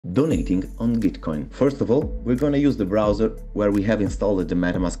Donating on GitCoin. First of all, we're going to use the browser where we have installed the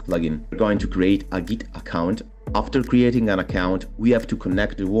MetaMask plugin. We're going to create a Git account. After creating an account, we have to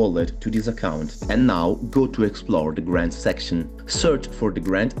connect the wallet to this account. And now go to explore the grants section. Search for the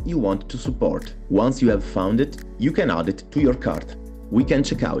grant you want to support. Once you have found it, you can add it to your cart. We can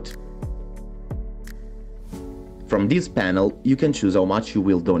check out. From this panel, you can choose how much you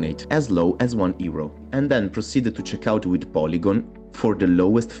will donate, as low as €1, and then proceed to checkout with Polygon for the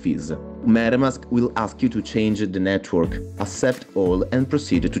lowest fees. MetaMask will ask you to change the network, accept all and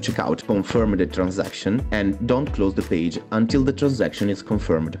proceed to checkout. Confirm the transaction and don't close the page until the transaction is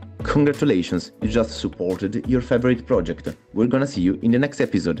confirmed. Congratulations, you just supported your favorite project. We're gonna see you in the next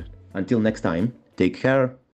episode. Until next time, take care.